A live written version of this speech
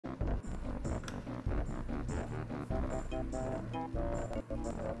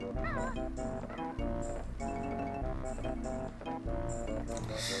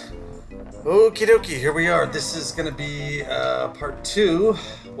Okie dokie, here we are. This is going to be part 2.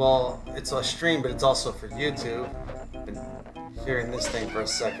 Well, it's a stream, but it's also for YouTube. I've been hearing this thing for a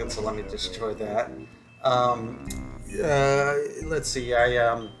second, so let me destroy that. Let's see.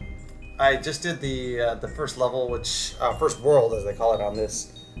 I just did the first level, which first world, as they call it on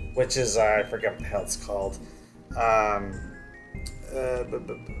this, which is I forget what the hell it's called. What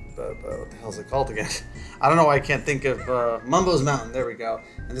the hell is it called again? I don't know why I can't think of Mumbo's Mountain. There we go.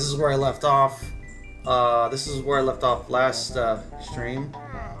 And this is where I left off. This is where I left off last stream.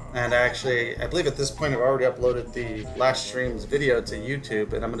 And actually, I believe at this point I've already uploaded the last stream's video to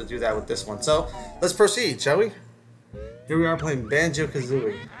YouTube, and I'm going to do that with this one. So let's proceed, shall we? Here we are playing Banjo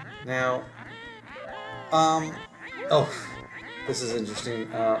Kazooie. Now, oh, this is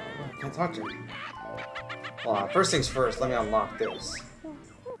interesting. I can't talk to him. Hold on. First things first, let me unlock this.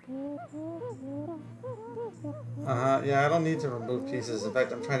 Yeah, I don't need to remove pieces. In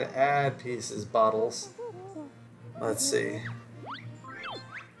fact, I'm trying to add pieces, bottles. Let's see.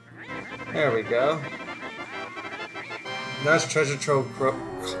 There we go. That's Treasure Trove Cove.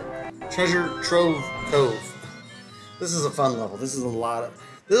 This is a fun level. This is a lot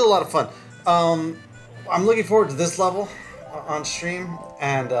of fun. I'm looking forward to this level on stream.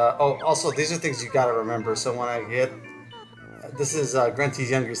 And oh, also these are things you gotta remember. So when I get this is Grunty's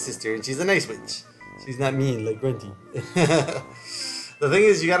younger sister, and she's a nice witch. She's not mean like Grunty. The thing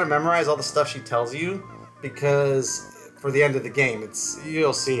is, you gotta memorize all the stuff she tells you, because for the end of the game,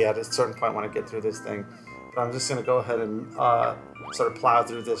 you'll see at a certain point when I get through this thing. But I'm just gonna go ahead and sort of plow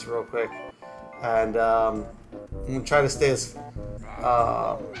through this real quick, and I'm gonna try to stay as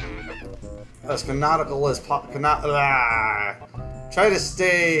canonical as try to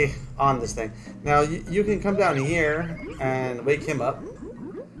stay on this thing. Now you can come down here and wake him up.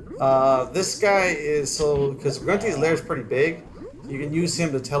 This guy is because Grunty's lair is pretty big. You can use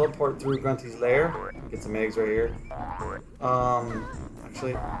him to teleport through Grunty's lair. Get some eggs right here.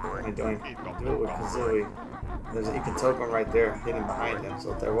 Actually, what am I doing? I'll do it with Kazooie. There's an Token right there, hidden behind him.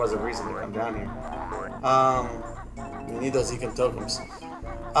 So there was a reason to come down here. We need those Tokens.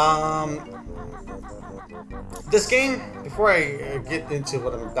 This game, before I get into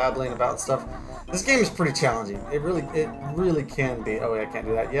what I'm babbling about and stuff, this game is pretty challenging. It really can be. Oh, wait, I can't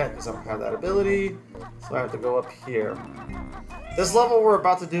do that yet because I don't have that ability. So I have to go up here. This level we're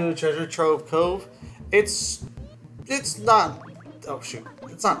about to do, Treasure Trove Cove, it's not, oh shoot,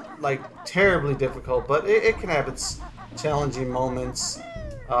 it's not like terribly difficult, but it can have its challenging moments.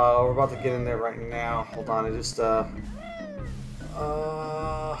 We're about to get in there right now. Hold on, I just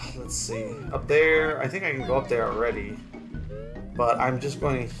let's see. Up there, I think I can go up there already. But I'm just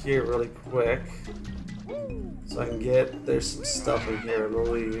going here really quick. So I can there's some stuff in here, I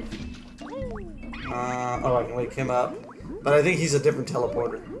believe. Oh, I can wake him up. But I think he's a different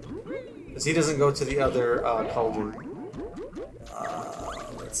teleporter. Because he doesn't go to the other cauldron.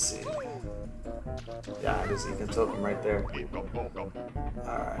 Let's see. Yeah, there's Ethan Token right there.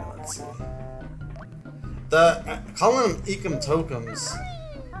 Alright, let's see. Calling them Ecom Tokens,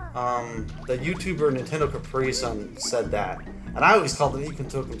 the YouTuber Nintendo Capri Sun said that, and I always called them Ecom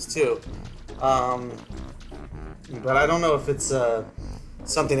Tokens too. But I don't know if it's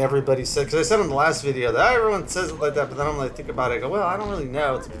something everybody said, because I said in the last video that everyone says it like that, but then I'm like, think about it, I go, well, I don't really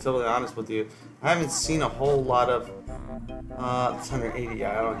know, to be totally honest with you. I haven't seen a whole lot of it's 180.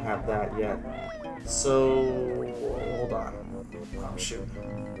 I don't have that yet. So hold on. Oh shoot.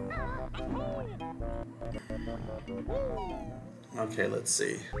 Okay, let's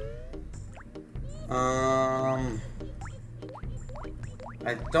see. I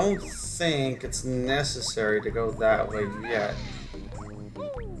don't think it's necessary to go that way yet.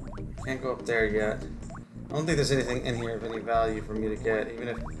 Can't go up there yet. I don't think there's anything in here of any value for me to get, even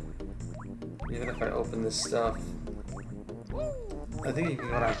if I open this stuff. I think you can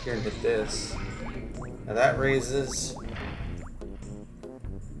go down here and hit this. Now that raises.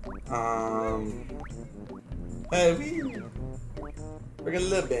 Hey, we're gonna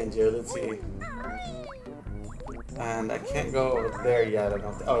live Banjo. Let's see. And I can't go over there yet. I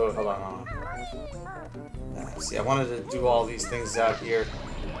don't. Oh, hold on. See, I wanted to do all these things out here.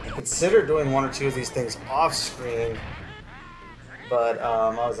 I considered doing one or two of these things off screen, but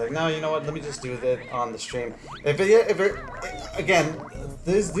I was like, no, you know what? Let me just do that on the stream. Again,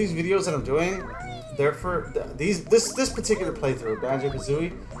 these videos that I'm doing, they're for this particular playthrough, Banjo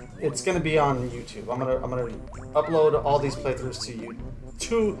Kazooie. It's gonna be on YouTube. I'm gonna upload all these playthroughs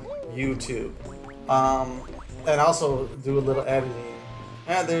to YouTube, and also do a little editing.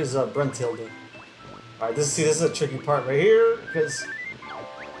 And there's Bruntilda. Alright, this is a tricky part right here, because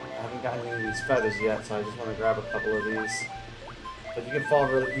I haven't gotten any of these feathers yet, so I just want to grab a couple of these. But you can fall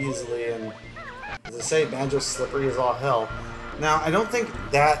really easily, and as I say, Banjo's slippery as all hell. Now, I don't think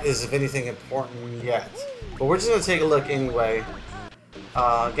that is of anything important yet, but we're just going to take a look anyway.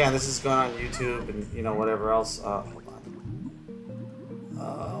 Again, this is going on YouTube and, you know, whatever else. Hold on.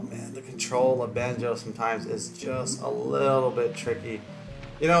 Oh, man, the control of Banjo sometimes is just a little bit tricky.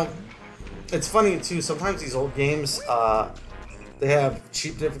 You know, it's funny, too, sometimes these old games, they have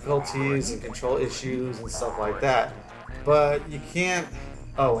cheap difficulties and control issues and stuff like that. But you can't...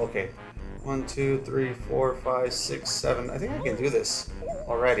 Oh, okay. 1, 2, 3, 4, 5, 6, 7. I think I can do this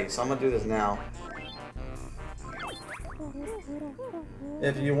already, so I'm going to do this now.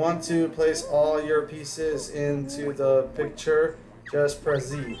 If you want to place all your pieces into the picture, just press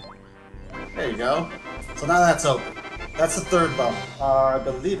Z. There you go. So now that's open. That's the third level. I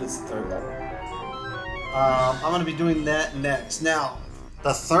believe it's the third level. I'm going to be doing that next. Now,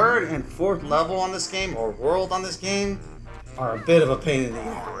 the third and fourth level on this game, or world on this game, are a bit of a pain in the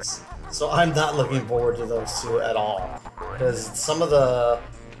ass. So I'm not looking forward to those two at all. Because some of the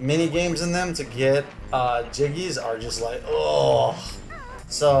mini games in them to get jiggies are just like, oh.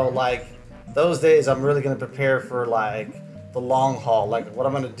 So like those days I'm really gonna prepare for like the long haul. Like what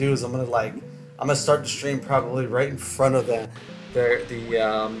I'm gonna do is I'm gonna start the stream probably right in front of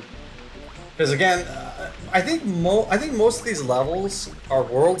because again, I think most of these levels or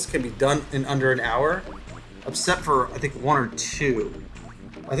worlds can be done in under an hour, except for I think 1 or 2.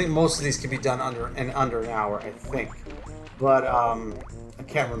 I think most of these can be done under an hour, I think. But I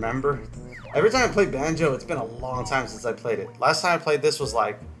can't remember. Every time I play Banjo, it's been a long time since I played it. Last time I played this was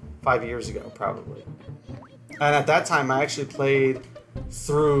like 5 years ago, probably. And at that time, I actually played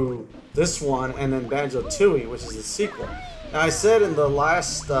through this one and then Banjo-Tooie, which is the sequel. Now, I said in the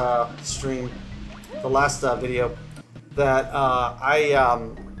last stream, the last video, that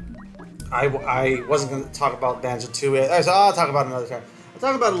I wasn't going to talk about Banjo-Tooie. I said, I'll talk about it another time. I'll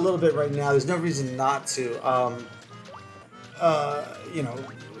talk about it a little bit right now. There's no reason not to. You know,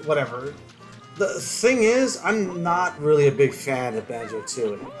 whatever. The thing is, I'm not really a big fan of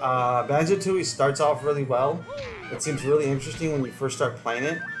Banjo-Tooie. Banjo-Tooie starts off really well. It seems really interesting when you first start playing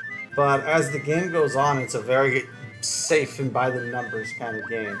it. But as the game goes on, it's a very safe and by the numbers kind of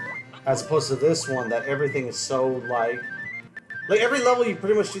game. As opposed to this one, that everything is so like every level you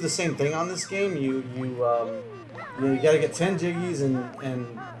pretty much do the same thing on this game. You gotta get 10 jiggies and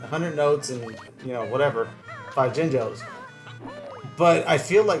 100 notes and, you know, whatever, 5 Jinjos. But I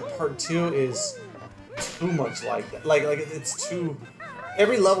feel like part 2 is too much like that. Like it's too...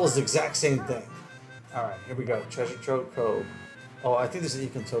 Every level is the exact same thing. Alright, here we go. Treasure Trove Cove. Oh, I think there's an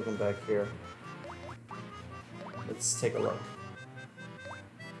econ token back here. Let's take a look.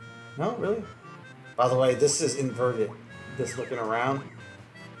 No, really? By the way, this is inverted. This looking around.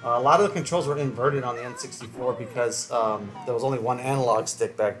 A lot of the controls were inverted on the N64 because there was only one analog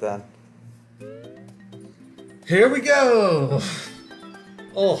stick back then. Here we go!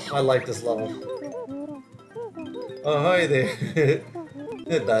 Oh, I like this level. Oh, hi there.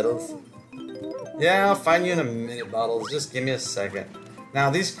 Hey, Battles. Yeah, I'll find you in a minute, Bottles. Just give me a second. Now,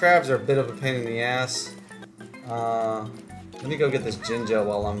 these crabs are a bit of a pain in the ass. Let me go get this Jinjo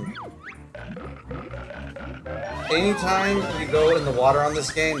while I'm... Anytime you go in the water on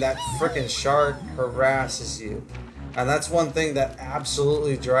this game, that frickin' shark harasses you. And that's one thing that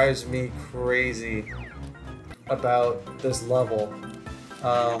absolutely drives me crazy about this level.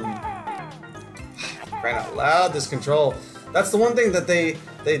 Crying out loud, this control. That's the one thing that they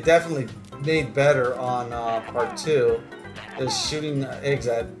definitely made better on part 2, is shooting eggs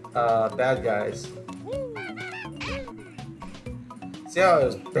at bad guys. See how I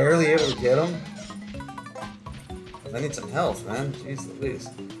was barely able to get them? I need some health, man. Jeez Louise.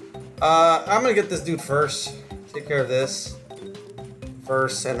 I'm gonna get this dude first. Take care of this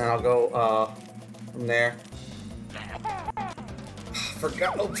first, and then I'll go from there. For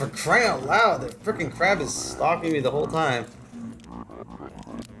crying out loud, the freaking crab is stalking me the whole time.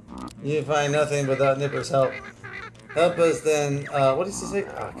 You find nothing without Nipper's help. Help us then. What does he say?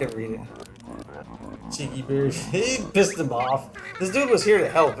 Oh, I can't read it. Cheeky beard. He pissed him off. This dude was here to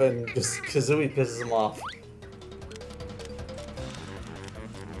help, and just Kazooie pisses him off.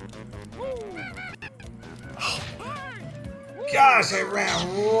 Oh, gosh, I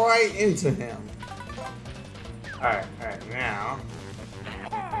ran right into him. Alright, now.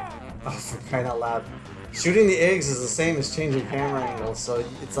 Oh, for crying out loud. Shooting the eggs is the same as changing camera angles, so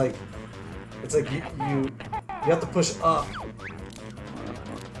it's like you have to push up.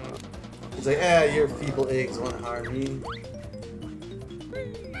 It's like, your feeble eggs won't harm me.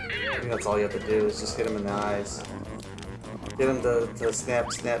 I think that's all you have to do is just hit him in the eyes. Get him to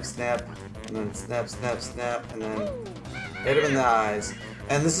snap, snap, snap, and then snap, snap, snap, and then hit him in the eyes.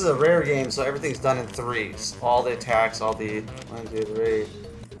 And this is a rare game, so everything's done in threes. All the attacks, all the 1, 2, 3,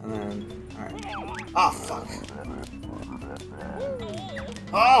 and then alright. Ah, fuck.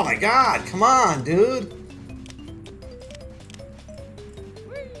 Oh my god, come on, dude.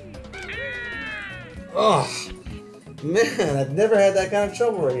 Oh man, I've never had that kind of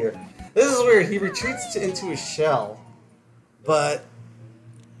trouble right here. This is weird. He retreats into his shell, but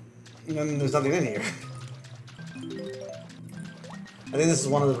then there's nothing in here. I think this is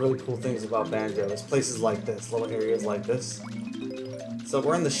one of the really cool things about Banjo. Is places like this, little areas like this. So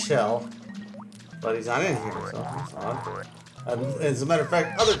we're in the shell, but he's not in here, so that's odd. As a matter of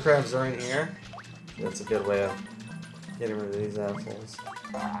fact, other crabs are in here. That's a good way of getting rid of these assholes.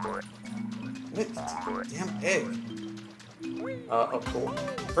 Damn egg. Oh, cool.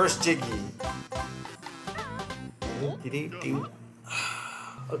 First Jiggy.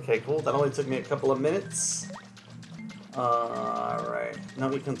 Okay, cool. That only took me a couple of minutes. Alright. Now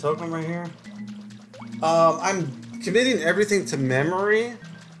we can token right here. I'm committing everything to memory,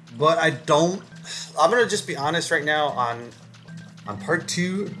 but I'm gonna just be honest right now on part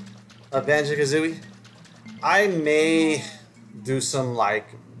 2 of Banjo Kazooie. I may do some like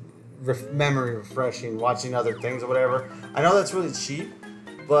memory refreshing, watching other things or whatever. I know that's really cheap,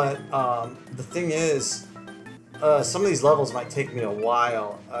 but the thing is, some of these levels might take me a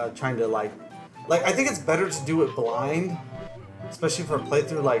while trying to like I think it's better to do it blind, especially for a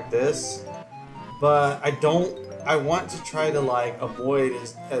playthrough like this. But I want to try to like avoid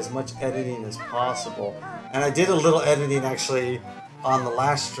as much editing as possible. And I did a little editing actually on the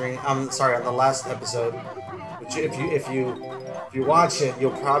last stream. I'm sorry, on the last episode. Which if you watch it,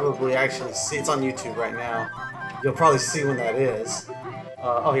 you'll probably actually see. It's on YouTube right now. You'll probably see when that is.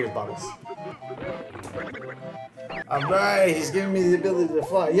 Oh, here's Bubbles. Alright, he's giving me the ability to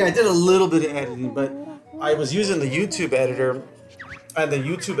fly. Yeah, I did a little bit of editing, but I was using the YouTube editor, and the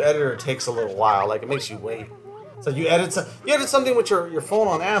YouTube editor takes a little while. Like, it makes you wait. So you edit something with your phone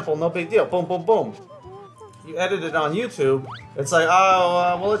on Apple, no big deal. Boom, boom, boom. You edit it on YouTube, it's like,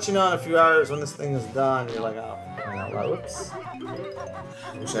 oh, we'll let you know in a few hours when this thing is done. You're like, oh, whoops.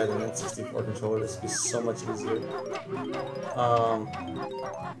 I wish I had an N64 controller. This would be so much easier.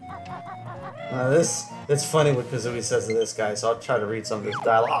 It's funny what Kazooie says to this guy, so I'll try to read some of this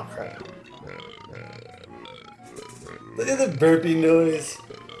dialogue. Oh, crap. Look at the burpee noise.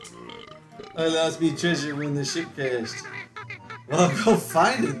 I lost me treasure when the ship crashed. Well, go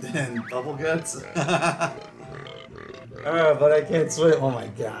find it then, Bubble Guts. But I can't swim. Oh my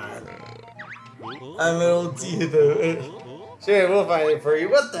god. I'm an old Tibo. Sure, we'll find it for you.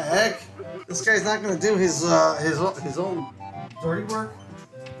 What the heck? This guy's not gonna do his own dirty work.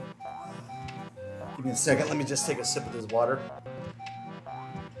 Give me a second. Let me just take a sip of this water.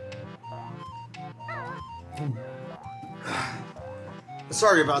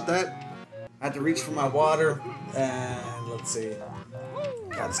 Sorry about that. I had to reach for my water, and let's see.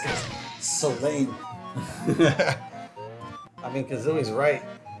 God, this guy's so lame. I mean, Kazooie's right.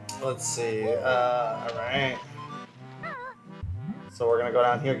 Let's see. Alright. So we're gonna go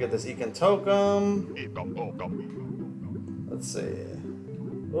down here, get this Ekin Tokum. Let's see.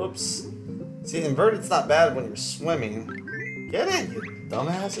 Oops. See, inverted's not bad when you're swimming. Get it, you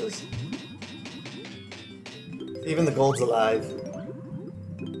dumbasses. Even the gold's alive.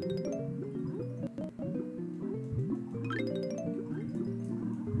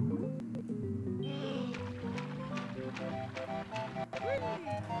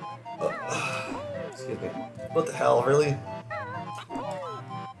 Excuse me. What the hell, really?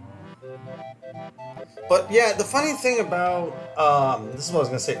 But yeah, the funny thing about, this is what I was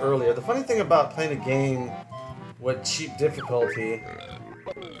going to say earlier, the funny thing about playing a game with cheap difficulty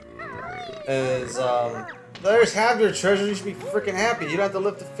is, there's half your treasure, you should be freaking happy. You don't have to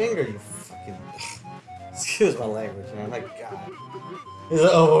lift a finger, you fucking... Excuse my language, man, my god. He's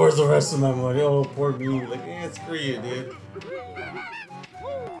like, oh, where's the rest of my money? Oh, poor me. Like, yeah, screw you, dude.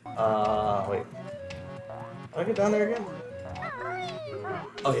 Wait. Did I get down there again?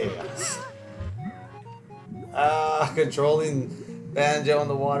 Oh, yeah. Controlling Banjo in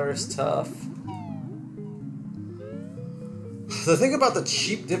the water is tough. The thing about the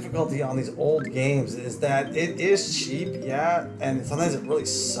cheap difficulty on these old games is that it is cheap, yeah, and sometimes it really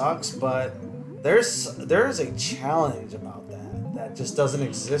sucks, but there is a challenge about that just doesn't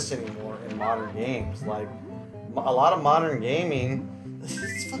exist anymore in modern games. Like, a lot of modern gaming,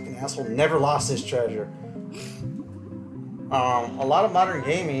 this fucking asshole never lost his treasure. A lot of modern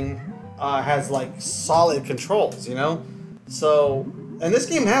gaming has like solid controls, you know? So And this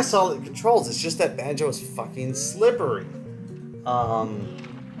game has solid controls. It's just that Banjo is fucking slippery. So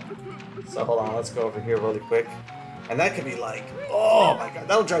hold on, let's go over here really quick. And that could be like, oh my god,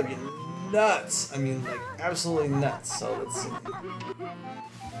 that'll drive you nuts. I mean, like, absolutely nuts. So let's see.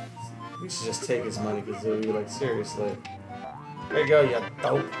 We should just take his money, Kazooie, like, seriously. There you go, you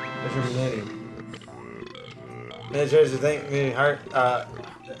dope. There's your mini. There's your thing, mini heart. I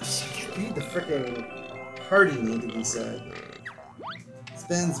can't read the frickin' party music he said.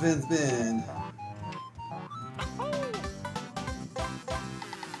 Spin, spin, spin.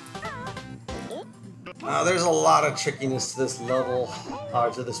 There's a lot of trickiness to this level,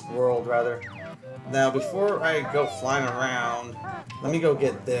 to this world, rather. Now, before I go flying around, let me go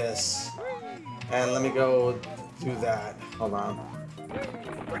get this. And let me go do that. Hold on.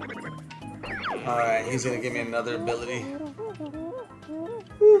 Alright, he's gonna give me another ability.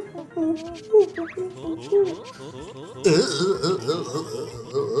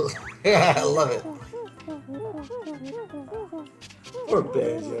 Yeah, I love it. Poor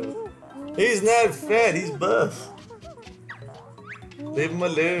Banjo. He's not fat, he's buff. Leave him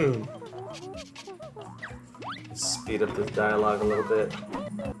alone. Speed up this dialogue a little bit.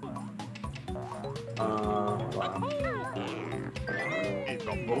 Wow.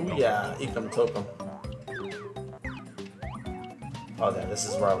 Oh yeah, Ekum Tokum. Oh yeah, this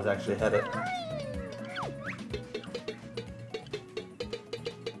is where I was actually headed.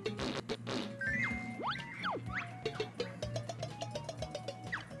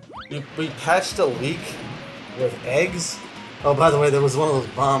 We patched a leak with eggs. Oh, by the way, there was one of those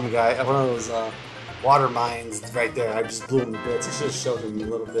one of those water mines right there. I just blew him to bits. I should have showed him a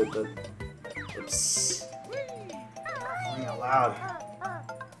little bit, but oops. Crying out loud.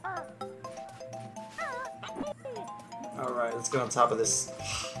 All right, let's get on top of this.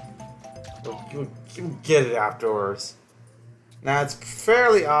 We'll get it afterwards. Now it's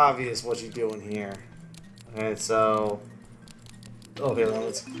fairly obvious what you're doing here. Okay, so. Okay,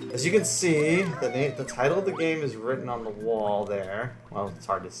 as you can see, the title of the game is written on the wall there. Well, it's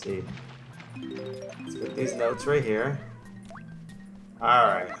hard to see. Let's get these notes right here.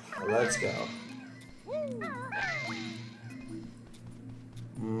 Alright, let's go.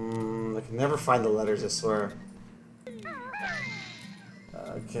 I can never find the letters, I swear.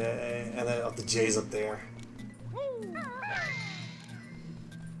 Okay, and then the J's up there.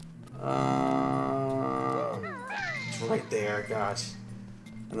 It's right there, gosh.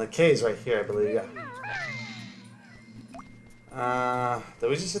 And the K's right here, I believe, yeah. Did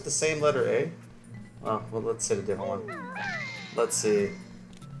we just hit the same letter A? Oh, well, let's hit a different one. Let's see.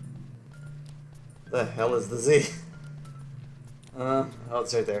 The hell is the Z? Oh,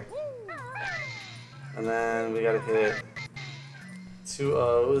 it's right there. And then we gotta hit 2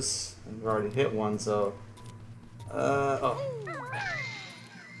 O's. And we've already hit one, so. Oh.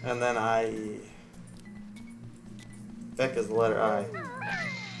 And then I. Beck is the letter I.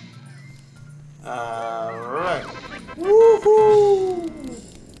 Right. Woohoo!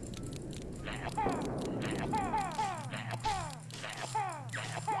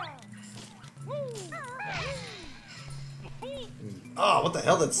 Oh, what the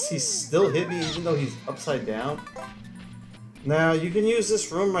hell? He still hit me even though he's upside down? Now, you can use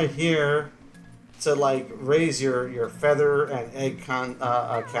this room right here to, like, raise your feather and egg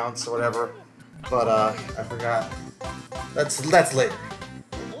counts or whatever. But, I forgot. That's later.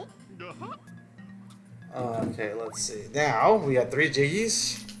 Okay, let's see. Now, we got 3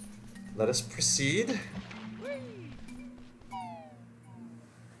 jiggies. Let us proceed.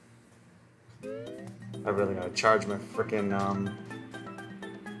 I really gotta charge my frickin'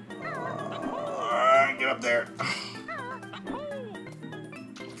 get up there.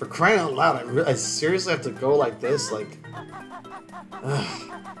 For crying out loud, I seriously have to go like this, like,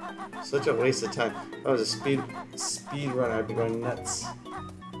 such a waste of time. If I was a speed runner, I'd be going nuts.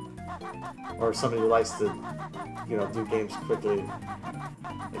 Or somebody who likes to, you know, do games quickly.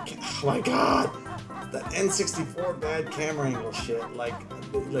 Oh my god! That N64 bad camera angle shit. Like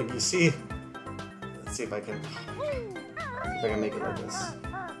you see. Let's see if I can make it like this.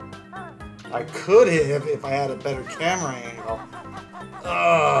 I could have if I had a better camera angle.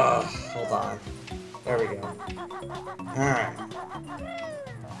 Hold on. There we go. Alright.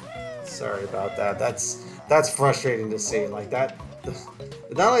 Sorry about that. That's frustrating to see. Like that.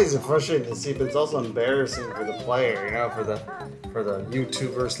 Not only is it frustrating to see, but it's also embarrassing for the player. You know, for the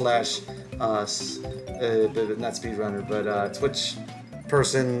YouTuber slash not speedrunner, but Twitch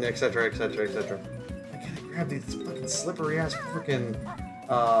person, etc., etc., etc. I can't grab these fucking slippery ass freaking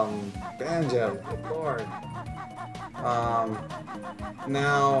Banjo. Good lord.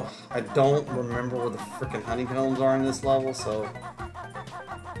 Now I don't remember where the freaking honeycombs are in this level, so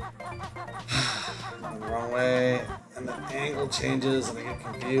way, and the angle changes, and I get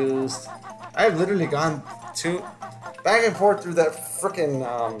confused. I've literally gone back and forth through that frickin'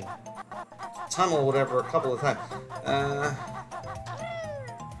 tunnel, whatever, a couple of times. I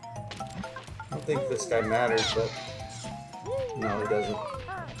don't think this guy matters, but no, he doesn't.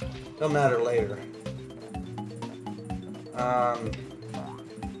 He'll matter later. Oh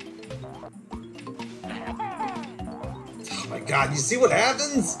my god, you see what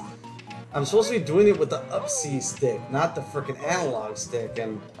happens? I'm supposed to be doing it with the up-C stick, not the frickin' analog stick,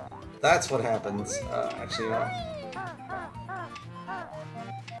 and that's what happens. Actually, no.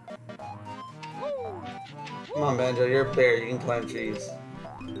 Come on, Banjo, you're a bear, you can climb trees.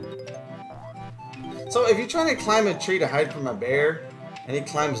 So if you're trying to climb a tree to hide from a bear, and he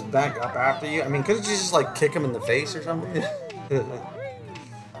climbs back up after you, I mean, couldn't you just, like, kick him in the face or something?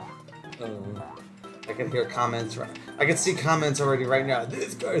 I can hear comments, I can see comments already right now.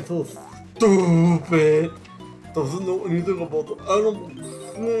 This guy's so stupid! Doesn't know anything about the animal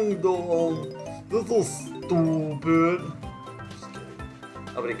kingdom! This is so stupid! Just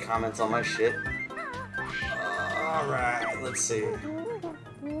kidding. Nobody comments on my shit. Alright, let's see.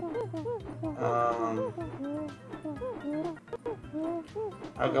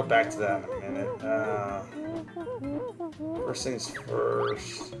 I'll go back to that in a minute. First things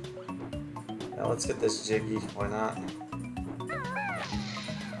first. Now let's get this Jiggy. Why not?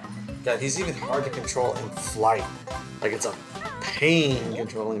 God, he's even hard to control in flight. Like, it's a pain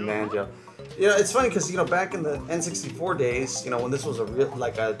controlling Banjo. You know, it's funny because, you know, back in the N64 days, you know, when this was a real,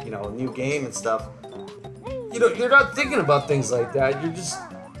 like a, you know, a new game and stuff, you know, you're not thinking about things like that. You're just,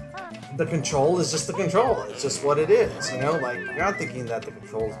 the control is just the control. It's just what it is, you know? Like, you're not thinking that the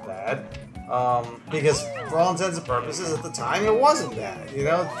control is bad. Because for all intents and purposes, at the time, it wasn't bad, you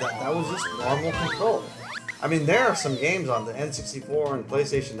know? That was just normal control. I mean, there are some games on the N64 and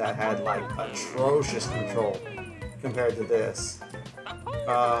PlayStation that had, like, atrocious control compared to this.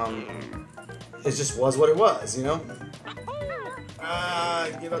 It just was what it was, you know?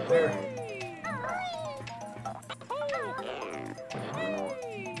 Get up there.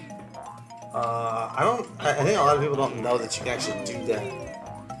 I think a lot of people don't know that you can actually do that.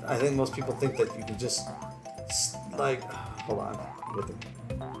 I think most people think that you can just, like, hold on.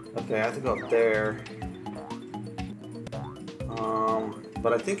 Okay, I have to go up there.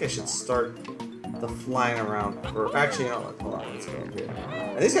 But I think I should start the flying around. Or actually, you know what? Hold on, let's go up here.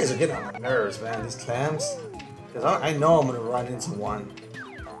 And these guys are getting on my nerves, man. These clams. Because I know I'm gonna run into one.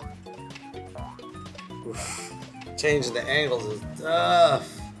 Oof. Changing the angles is tough.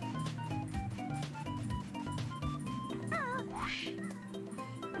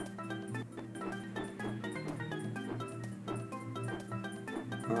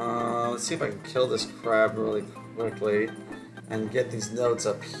 Let's see if I can kill this crab really quickly and get these notes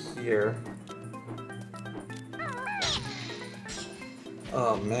up here.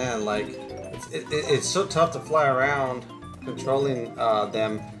 Oh man, like it's so tough to fly around controlling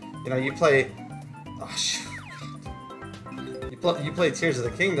them. You know, you play. Oh shoot! You play Tears of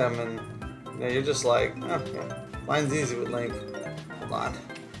the Kingdom, and you know you're just like, oh yeah, flying's easy with Link. Hold on.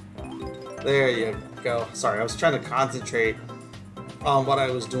 There you go. Sorry, I was trying to concentrate on what I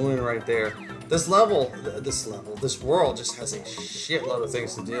was doing right there. This world just has a shitload of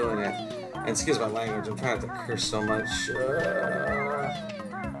things to do in it. And excuse my language, I'm trying not to curse so much.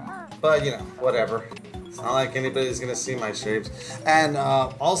 But, you know, whatever. It's not like anybody's gonna see my shapes. And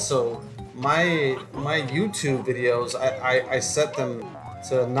also, my YouTube videos, I set them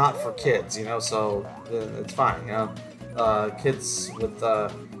to not for kids, you know, so it's fine, you know. Kids with,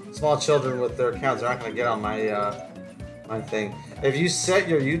 small children with their accounts are not gonna get on my thing. If you set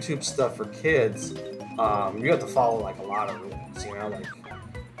your YouTube stuff for kids, you have to follow like a lot of rules, you know, like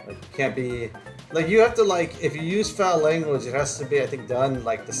you can't be, like you have to, like, if you use foul language, it has to be, I think, done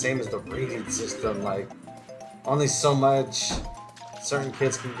like the same as the rating system, like only so much certain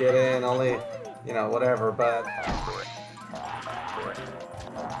kids can get in, only, you know, whatever, but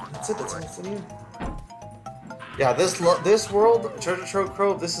that's it, that's all it's in here. Yeah, this world, Treasure Trove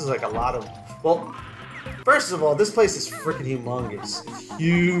Cove, this is like a lot of, well, first of all, this place is freaking humongous. It's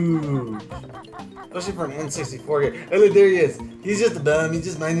huge. Especially for an N64 game. And look, there he is. He's just a bum. He's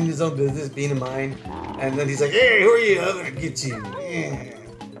just minding his own business, being a mine. And then he's like, hey, who are you? I'm gonna get you. Yeah.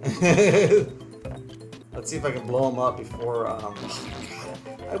 Let's see if I can blow him up before, oh God,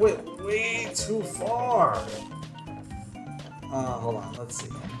 I went way too far. Hold on, let's see.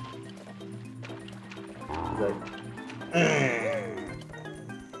 He's like,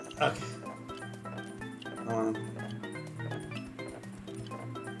 okay.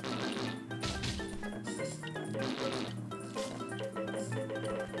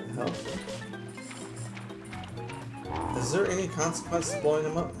 Is there any consequence to blowing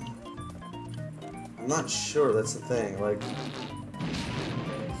them up? I'm not sure, that's the thing, like...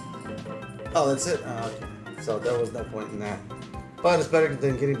 Oh, that's it? Oh, okay. So there was no point in that. But it's better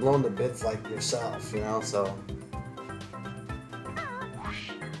than getting blown to bits like yourself, you know, so...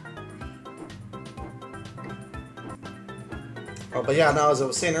 Oh, but yeah, now as I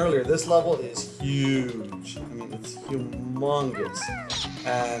was saying earlier, this level is huge. I mean, it's humongous.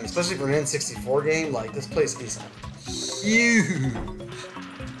 And especially for an N64 game, like, this place is huge.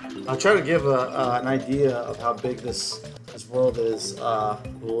 I'll try to give an idea of how big this world is a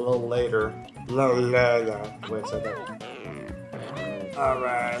little later. Wait, I said that.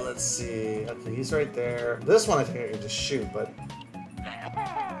 Alright, let's see. Okay, he's right there. This one I think I can just shoot, but...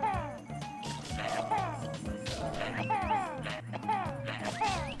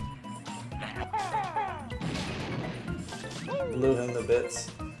 Blew him to bits.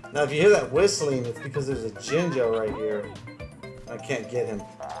 Now, if you hear that whistling, it's because there's a Jinjo right here. I can't get him.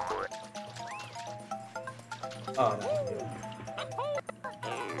 Oh, no.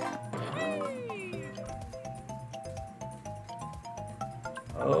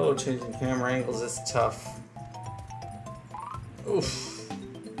 Oh, changing camera angles is tough. Oof.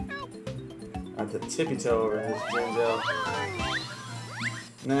 I have to tippy toe over this Banjo.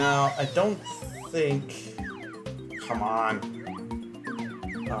 Now, I don't think... Come on.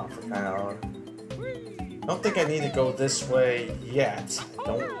 Oh, for crying out loud. I don't think I need to go this way yet. I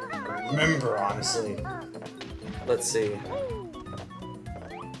don't remember, honestly. Let's see.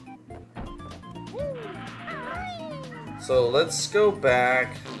 So let's go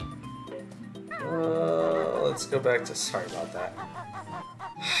back. Let's go back to. Sorry about that.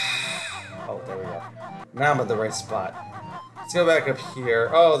 Oh, there we go. Now I'm at the right spot. Let's go back up here.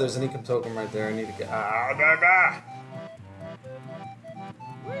 Oh, there's an Ecom token right there. I need to get.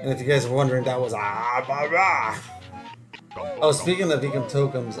 And if you guys are wondering, that was Oh, speaking of Ecom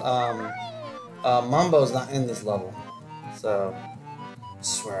tokens, Mambo's not in this level, so I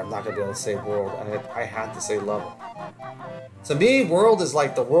swear I'm not gonna be able to say world. I had to say level. To me, world is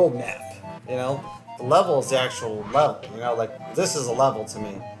like the world map, you know? The level is the actual level, you know? Like, this is a level to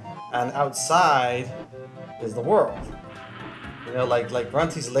me. And outside is the world. You know, like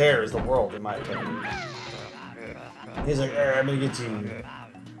Grunty's lair is the world, in my opinion. He's like, I'm gonna get you.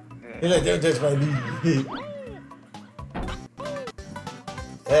 He's like, don't touch my meat.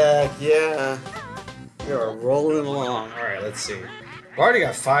 Heck yeah. We are rolling along. Alright, let's see. We already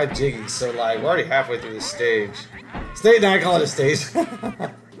got 5 jiggies, so like, we're already halfway through the stage. Stage, now I call it a stage.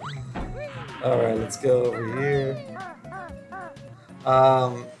 Alright, let's go over here.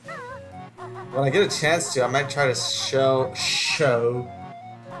 When I get a chance to, I might try to show.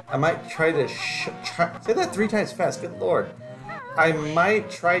 I might try to say that 3 times fast, good lord. I might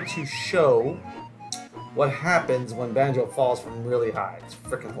try to show what happens when Banjo falls from really high. It's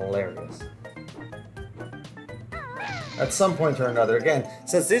freaking hilarious. At some point or another. Again,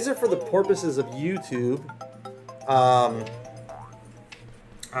 since these are for the purposes of YouTube, I'm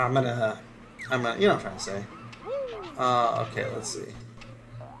gonna, you know what I'm trying to say. Okay, let's see.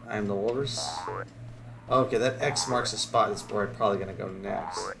 I'm the Wolvers. Okay, that X marks the spot. Is where I'm probably gonna go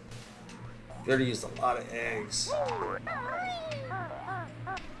next. You already used a lot of eggs.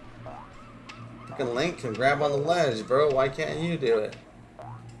 Freaking Link can grab on the ledge, bro. Why can't you do it?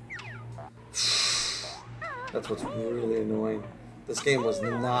 That's what's really annoying. This game was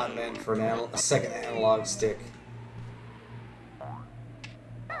not meant for a second analog stick.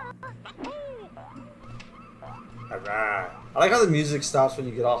 Alright. I like how the music stops when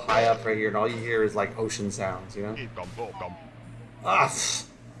you get all high up right here and all you hear is like ocean sounds, you know? Ah!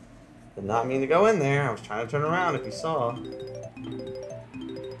 Did not mean to go in there. I was trying to turn around if you saw.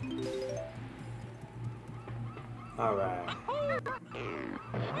 Alright.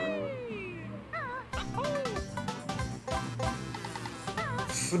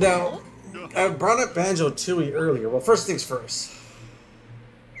 Now, I brought up Banjo Tooie earlier. Well, first things first.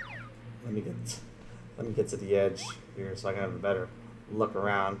 Let me get to the edge here so I can have a better look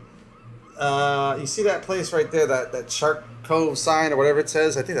around. You see that place right there, that Shark Cove sign or whatever it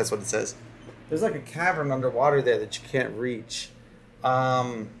says? I think that's what it says. There's like a cavern underwater there that you can't reach.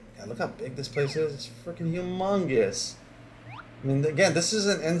 Yeah, look how big this place is. It's freaking humongous. I mean, again, this is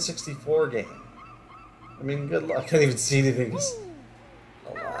an N64 game. I mean, good luck. I can't even see anything.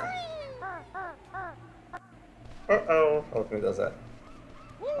 Oh, wow. Uh-oh. Okay, it does that.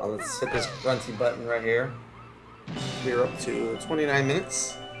 Let's hit this grunty button right here. We're up to 29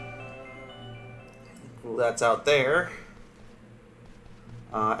 minutes. Cool, that's out there.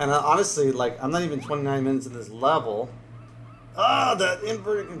 And honestly, like, I'm not even 29 minutes in this level. Ah, that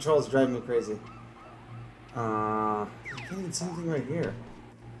inverted control is driving me crazy. I can't even see anything right here.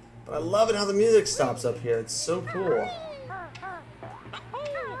 But I love it how the music stops up here. It's so cool.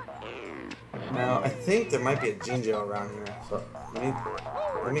 Now, I think there might be a Jinjo around here. So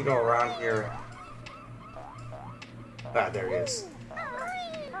let me go around here. Ah, there he is.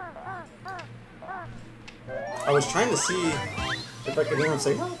 I was trying to see if I could hear him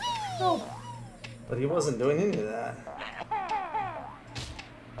say, "Help, help," but he wasn't doing any of that.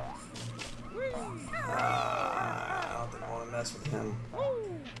 I don't think I want to mess with him.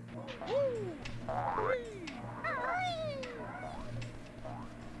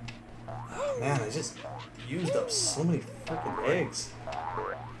 Oh, man, I just used up so many freaking eggs.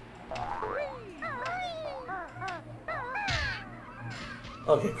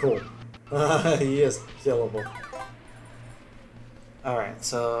 Okay, cool. He is killable. Alright,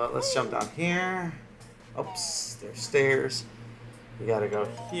 so let's jump down here. Oops, there's stairs. We gotta go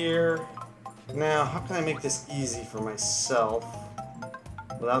here. Now, how can I make this easy for myself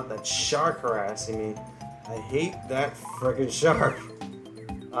without that shark harassing me? I hate that friggin' shark.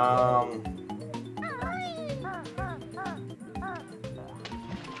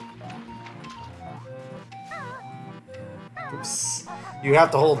 Oops. You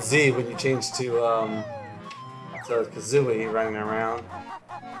have to hold Z when you change to Kazooie running around.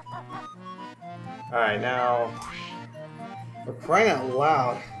 Alright, now, for crying out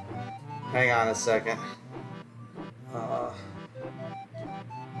loud, hang on a second.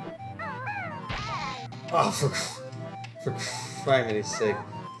 Oh, for crying sake.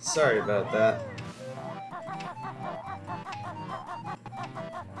 Sorry about that.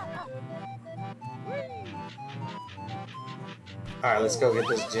 Alright, let's go get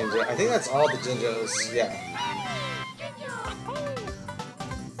this Jinjo. I think that's all the Jinjos. Yeah.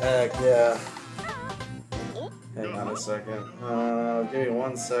 Heck yeah. Hang on a second. Give me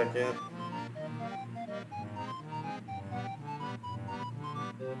 1 second.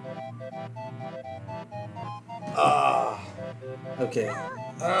 Okay.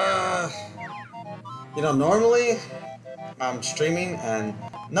 You know, normally I'm streaming and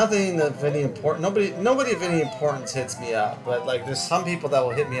nothing of any important, nobody of any importance hits me up. But like, there's some people that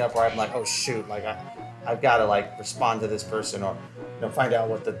will hit me up where I'm like, oh shoot, like I've got to like respond to this person, or you know, find out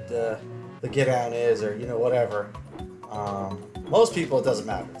what the get down is, or you know, whatever. Most people it doesn't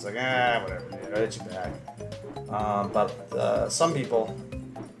matter. It's like whatever, dude, it's your bag. But some people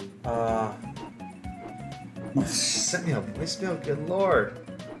sent me a voicemail. Good lord.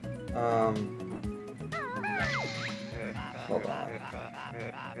 Hold on.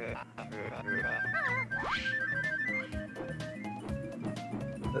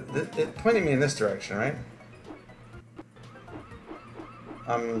 It pointed me in this direction, right?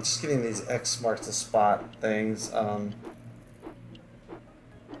 I'm just getting these X marks the spot things.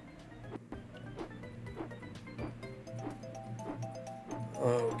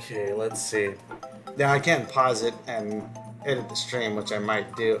 Okay, let's see. Now I can't pause it and edit the stream, which I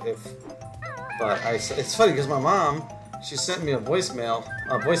might do if. But it's funny because my mom, she sent me a voice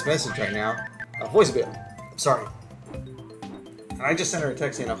message right now, a voicemail. I'm sorry. And I just sent her a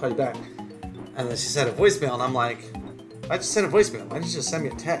text saying I'll call you back. And then she sent a voicemail, and I'm like, I just sent a voicemail. Why didn't you just send me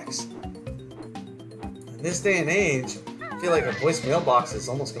a text? In this day and age, I feel like a voicemail box is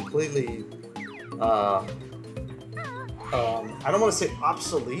almost completely, I don't want to say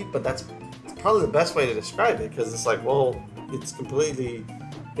obsolete, but that's probably the best way to describe it, because it's like, well, it's completely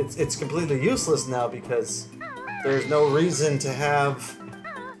useless now because there's no reason to have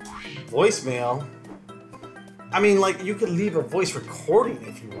voicemail. I mean, like, you could leave a voice recording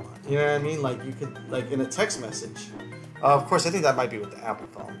if you want. You know what I mean? Like, you could, like, in a text message. Of course, I think that might be with the Apple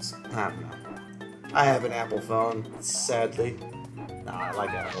phones. I don't know. I have an Apple phone, sadly. Nah, I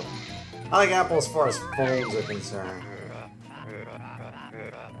like Apple. I like Apple as far as phones are concerned.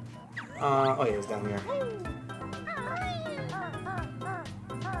 Oh, yeah, it's down here.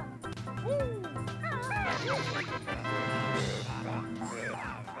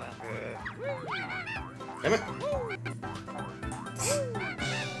 Damn it.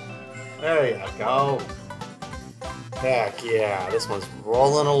 There you go. Heck yeah, this one's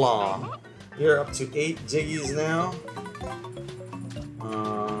rolling along. You're up to 8 Jiggies now.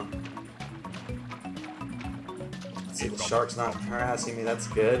 Let's see, the shark's not harassing me, that's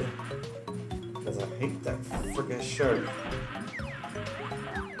good. Because I hate that freaking shark.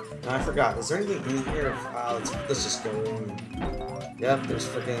 Now I forgot, is there anything in here? Let's just go in. Yep, there's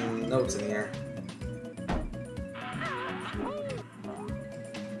freaking notes in here.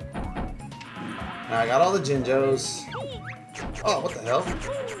 Now I got all the Jinjos. Oh, what the hell?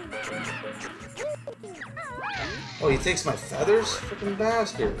 Oh, he takes my feathers? Freaking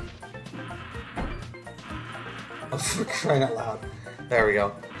bastard. Oh, for crying out loud. There we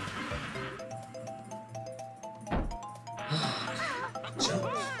go. Jump.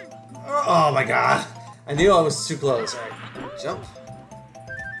 Oh my god. I knew I was too close. Alright, jump.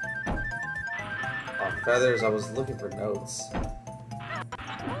 Oh, feathers. I was looking for notes.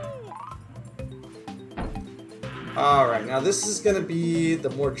 Alright, now this is going to be the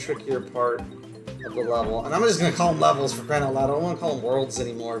more trickier part of the level. And I'm just going to call them levels for crying out loud. I don't want to call them worlds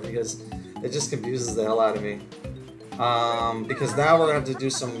anymore because it just confuses the hell out of me. Because now we're going to have to do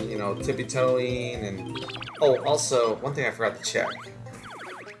some, you know, tippy-toeing and... Oh, also, one thing I forgot to check.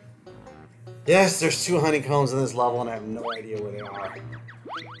 Yes, there's 2 honeycombs in this level and I have no idea where they are.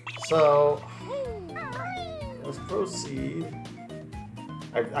 So, let's proceed.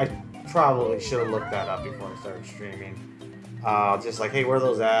 I probably should have looked that up before I started streaming. Just like, hey, where are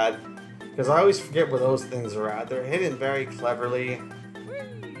those at? Because I always forget where those things are at. They're hidden very cleverly.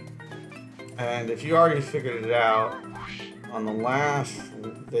 And if you already figured it out on the last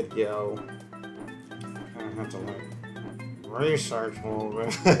video, I kind of have to like research a little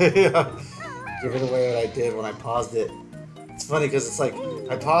bit. Give it away what I did when I paused it. It's funny because it's like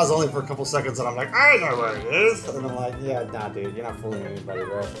I pause only for a couple seconds and I'm like, I know where it is, and I'm like, yeah, nah, dude, you're not fooling anybody,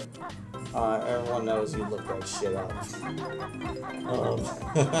 bro. Everyone knows you looked that shit up.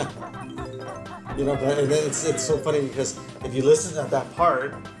 You know, but and then it's so funny because if you listen to that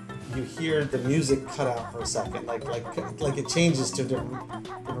part, you hear the music cut out for a second, like it changes to a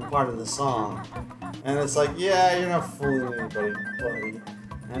different part of the song, and it's like, yeah, you're not fooling anybody, buddy.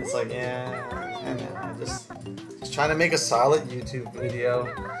 And it's like, yeah, and I just trying to make a solid YouTube video.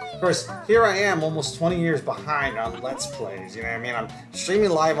 Of course, here I am, almost 20 years behind on Let's Plays. You know what I mean? I'm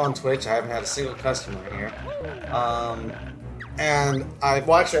streaming live on Twitch. I haven't had a single customer here. And I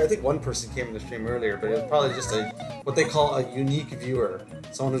watched. I think one person came in the stream earlier, but it was probably just what they call a unique viewer,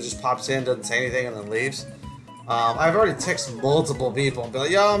 someone who just pops in, doesn't say anything, and then leaves. I've already texted multiple people and be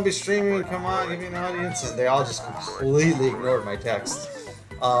like, "Yo, I'm gonna be streaming. Come on, give me an audience," and they all just completely ignored my text.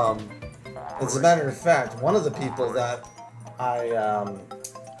 As a matter of fact, one of the people that I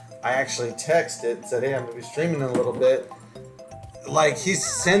actually texted said, "Hey, I'm gonna be streaming in a little bit." Like, he's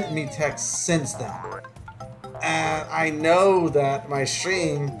sent me texts since then. And I know that my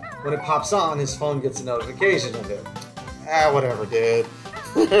stream, when it pops on, his phone gets a notification of it. Ah, whatever, dude.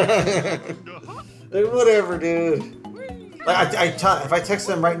 Like, whatever, dude. Like, if I text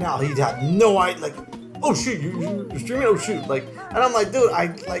him right now, he'd have no idea. Like, oh shoot, you're streaming? Oh shoot. Like, and I'm like, dude,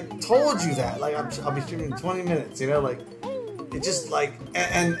 I like told you that. Like, I'll be streaming in 20 minutes. You know, like, it just like,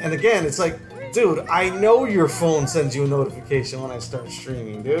 and again, it's like, dude, I know your phone sends you a notification when I start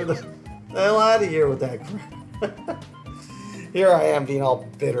streaming, dude. The hell out of here with that crap. Here I am being all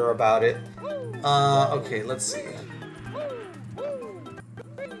bitter about it. Okay, let's see.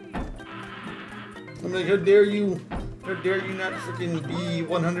 I'm like, how dare you not freaking be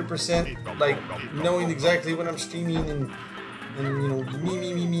 100% like knowing exactly when I'm streaming and you know,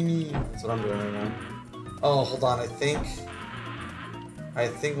 me. That's what I'm doing right now. Oh, hold on, I think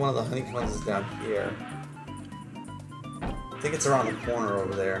one of the honeycombs is down here. I think it's around the corner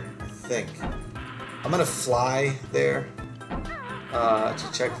over there. I think. I'm gonna fly there to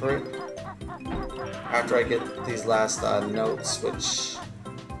check for it after I get these last notes, which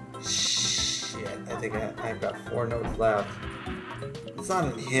shit, I think I've got 4 notes left. It's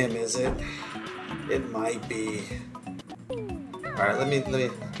not in him, is it? It might be. All right, let me.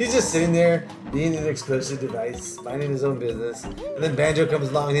 He's just sitting there being an exclusive device, minding his own business, and then Banjo comes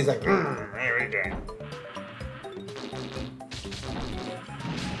along and he's like, here we go.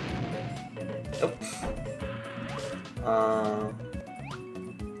 Nope.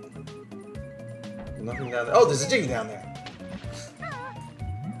 Nothing down there. Oh, there's a jiggy down there.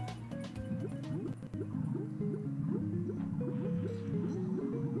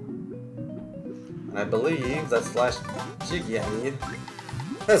 And I believe that's the last jiggy I need.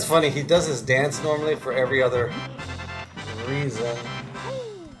 That's funny, he does his dance normally for every other reason.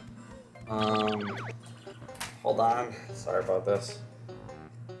 Hold on. Sorry about this.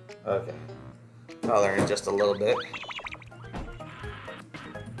 Okay. Color in just a little bit.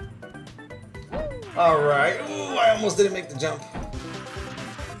 Alright. Ooh, I almost didn't make the jump.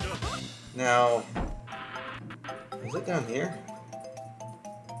 Now, is it down here?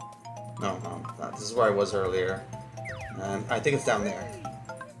 No, it's not. This is where I was earlier. And I think it's down there.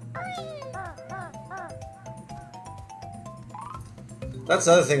 That's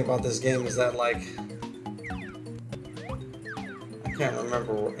the other thing about this game is that, like, I can't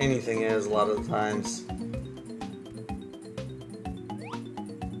remember where anything is a lot of the times.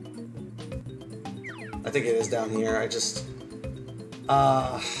 I think it is down here. I just,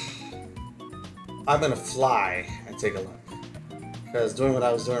 I'm gonna fly and take a look. Because doing what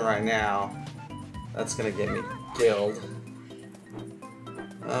I was doing right now, that's gonna get me killed.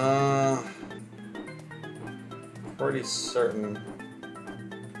 Pretty certain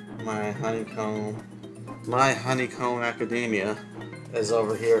my honeycomb academia is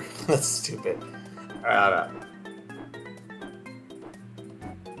over here. That's stupid. Alright,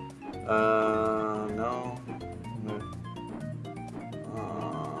 no.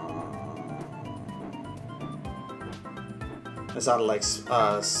 It sounded like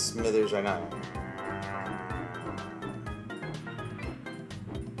Smithers right now.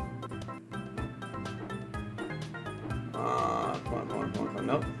 Come on.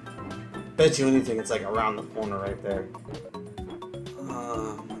 Nope. Bet you anything it's like around the corner right there.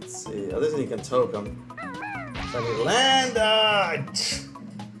 Let's see. Oh, this is you can toke them. So I need to land.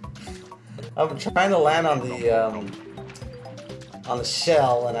 I'm trying to land on the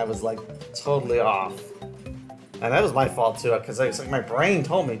shell, and I was like totally off. And that was my fault too, because it's like my brain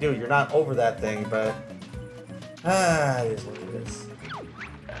told me, dude, you're not over that thing, but it is what it is.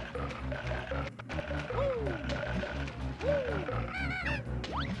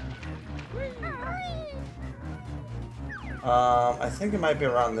 I think it might be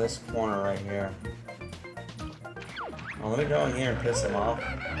around this corner right here. Well, let me go in here and piss him off.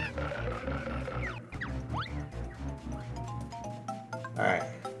 Alright.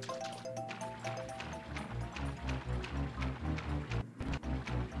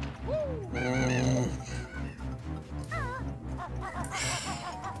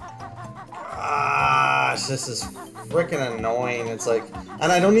 Gosh, this is freaking annoying. It's like,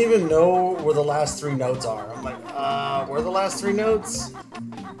 and I don't even know where the last 3 notes are. I'm like, where are the last 3 notes?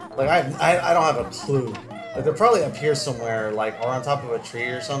 Like, I don't have a clue. Like, they're probably up here somewhere, like, or on top of a tree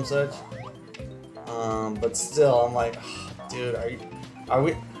or some such. But still, I'm like, oh, dude,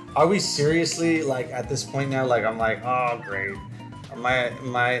 are we seriously, like, at this point now, like, I'm like, oh, great.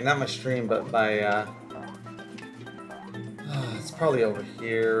 Not my stream, but my, it's probably over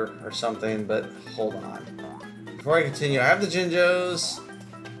here or something, but hold on. Before I continue, I have the Jinjos.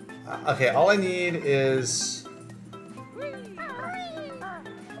 Okay, all I need is...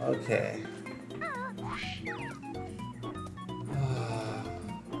 Okay.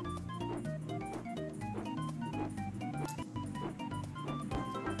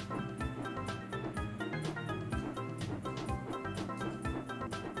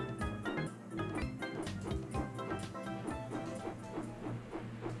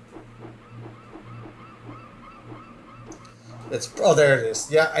 Oh, there it is.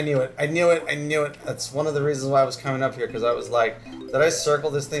 Yeah, I knew it. That's one of the reasons why I was coming up here, because I was like, did I circle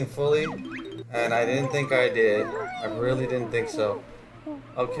this thing fully? And I didn't think I did. I really didn't think so.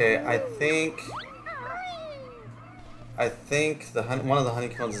 Okay, I think one of the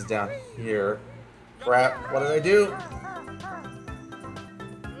honeycombs is down here. Crap, what did I do?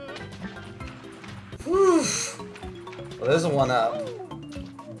 Whew. Well, there's a one up.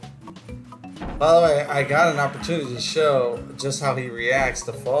 By the way, I got an opportunity to show just how he reacts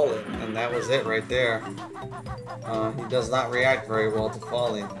to falling, and that was it right there. He does not react very well to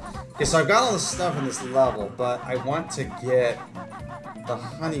falling. Okay, so I've got all this stuff in this level, but I want to get the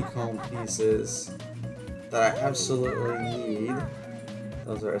honeycomb pieces that I absolutely need.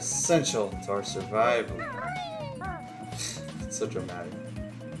 Those are essential to our survival. It's so dramatic.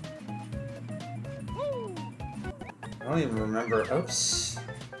 I don't even remember. Oops.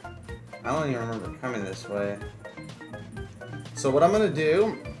 I don't even remember coming this way. So what I'm going to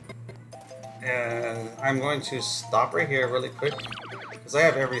do is I'm going to stop right here really quick because I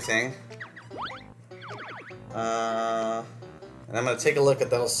have everything. And I'm going to take a look at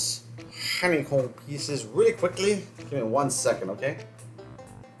those honeycomb pieces really quickly. Give me 1 second, okay?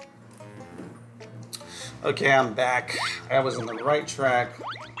 Okay, I'm back. I was on the right track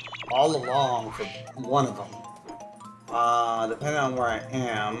all along for one of them. Depending on where I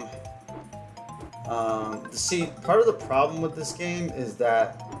am. See, part of the problem with this game is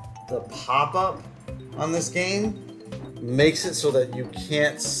that the pop-up on this game makes it so that you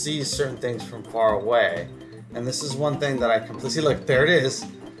can't see certain things from far away. And this is one thing that I completely... See, look, there it is.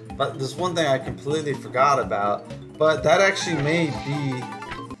 But there's one thing I completely forgot about. But that actually may be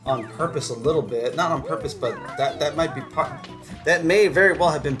on purpose a little bit. Not on purpose, but that might be part... That may very well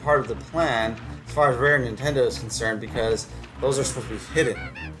have been part of the plan as far as Rare Nintendo is concerned, because those are supposed to be hidden.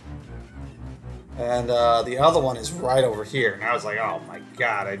 And the other one is right over here. And I was like, oh my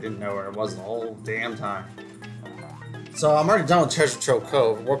god, I didn't know where it was the whole damn time. So I'm already done with Treasure Trove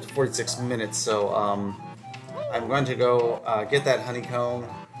Cove. We're up to 46 minutes, so I'm going to go get that honeycomb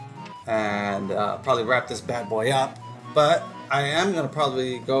and probably wrap this bad boy up. But I am going to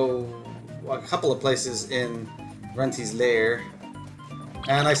probably go a couple of places in Renty's lair.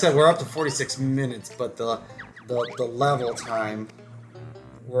 And I said we're up to 46 minutes, but the level time,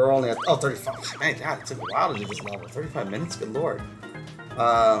 we're only at, 35. Man, God, it took a while to do this level. 35 minutes? Good lord.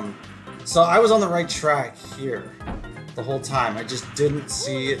 So I was on the right track here the whole time. I just didn't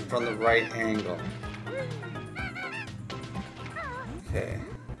see it from the right angle. Okay.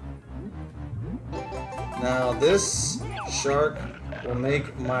 Now this shark will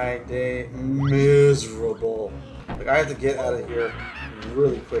make my day miserable. Like, I have to get out of here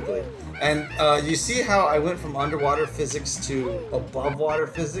really quickly. And you see how I went from underwater physics to above water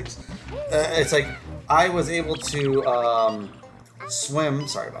physics? It's like I was able to swim.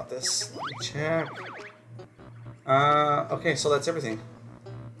 Sorry about this. Let me check. Okay, so that's everything.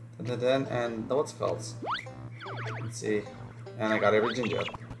 And what's it called? Let's see. And I got every ginger.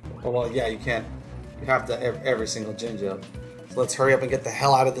 Oh, well, yeah, you can't. You have to every single ginger. So let's hurry up and get the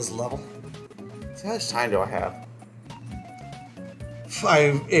hell out of this level. See, how much time do I have?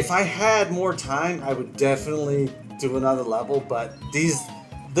 If I had more time, I would definitely do another level, but this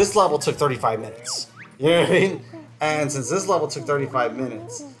level took 35 minutes. You know what I mean? And since this level took 35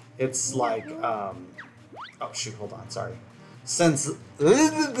 minutes, it's like, oh shoot, hold on, sorry. Since,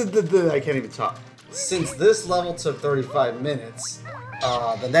 I can't even talk. Since this level took 35 minutes,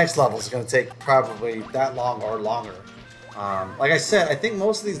 the next level is going to take probably that long or longer. Like I said, I think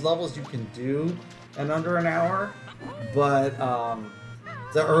most of these levels you can do in under an hour, but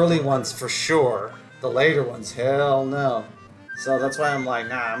the early ones for sure. The later ones, hell no. So that's why I'm like,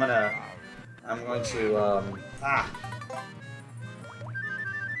 nah, I'm going to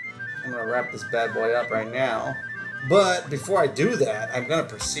wrap this bad boy up right now. But before I do that, I'm going to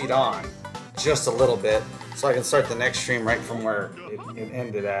proceed on just a little bit so I can start the next stream right from where it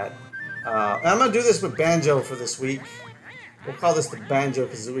ended at. And I'm going to do this with Banjo for this week. We'll call this the Banjo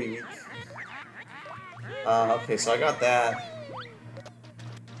Kazooie week. Okay, so I got that.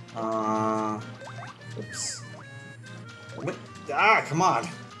 Oops. Come on.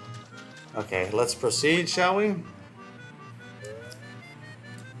 Okay, let's proceed, shall we?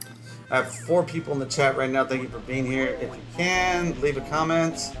 I have 4 people in the chat right now. Thank you for being here. If you can, leave a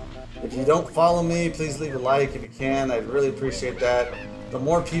comment. If you don't follow me, please leave a like if you can. I'd really appreciate that. The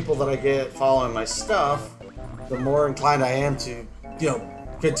more people that I get following my stuff, the more inclined I am to,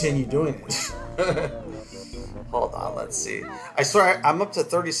 continue doing it. Hold on, let's see. I swear, I'm up to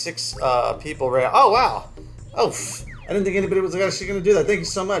 36 people right now. Oh, wow. Oh, I didn't think anybody was actually going to do that. Thank you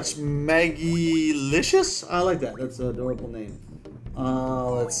so much, Maggie-licious. I like that. That's an adorable name.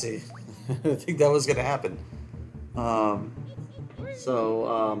 Let's see. I think that was going to happen.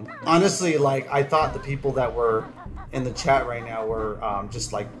 Honestly, like, I thought the people that were in the chat right now were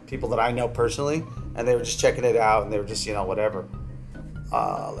just, like, people that I know personally, and they were just checking it out, and they were just, whatever.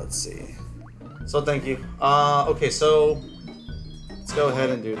 Let's see. So, thank you. Okay, so, let's go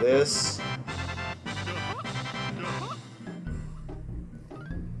ahead and do this.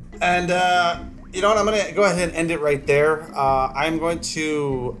 And, you know what? I'm going to go ahead and end it right there. I'm going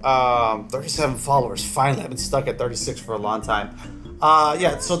to 37 followers. Finally, I've been stuck at 36 for a long time.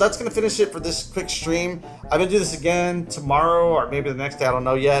 Yeah, so that's going to finish it for this quick stream. I'm going to do this again tomorrow or maybe the next day. I don't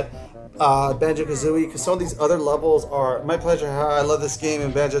know yet. Banjo-Kazooie, because some of these other levels are my pleasure. I love this game,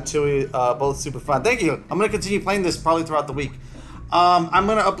 and Banjo-Tooie, both super fun. Thank you. I'm going to continue playing this probably throughout the week. I'm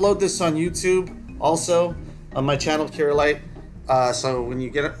going to upload this on YouTube also on my channel, Kirillite. So when you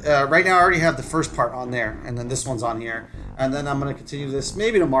get it, right now I already have the first part on there, and then this one's on here, and then I'm going to continue this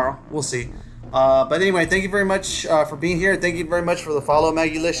maybe tomorrow. We'll see. But anyway, thank you very much for being here. Thank you very much for the follow,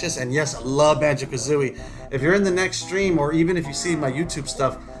 Maggie-Licious. And yes, I love Banjo-Kazooie. If you're in the next stream, or even if you see my YouTube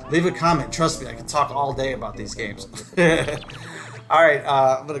stuff, leave a comment. Trust me, I can talk all day about these games. All right,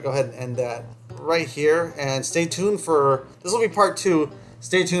 I'm going to go ahead and end that right here. And stay tuned for, this will be part 2.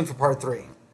 Stay tuned for part 3.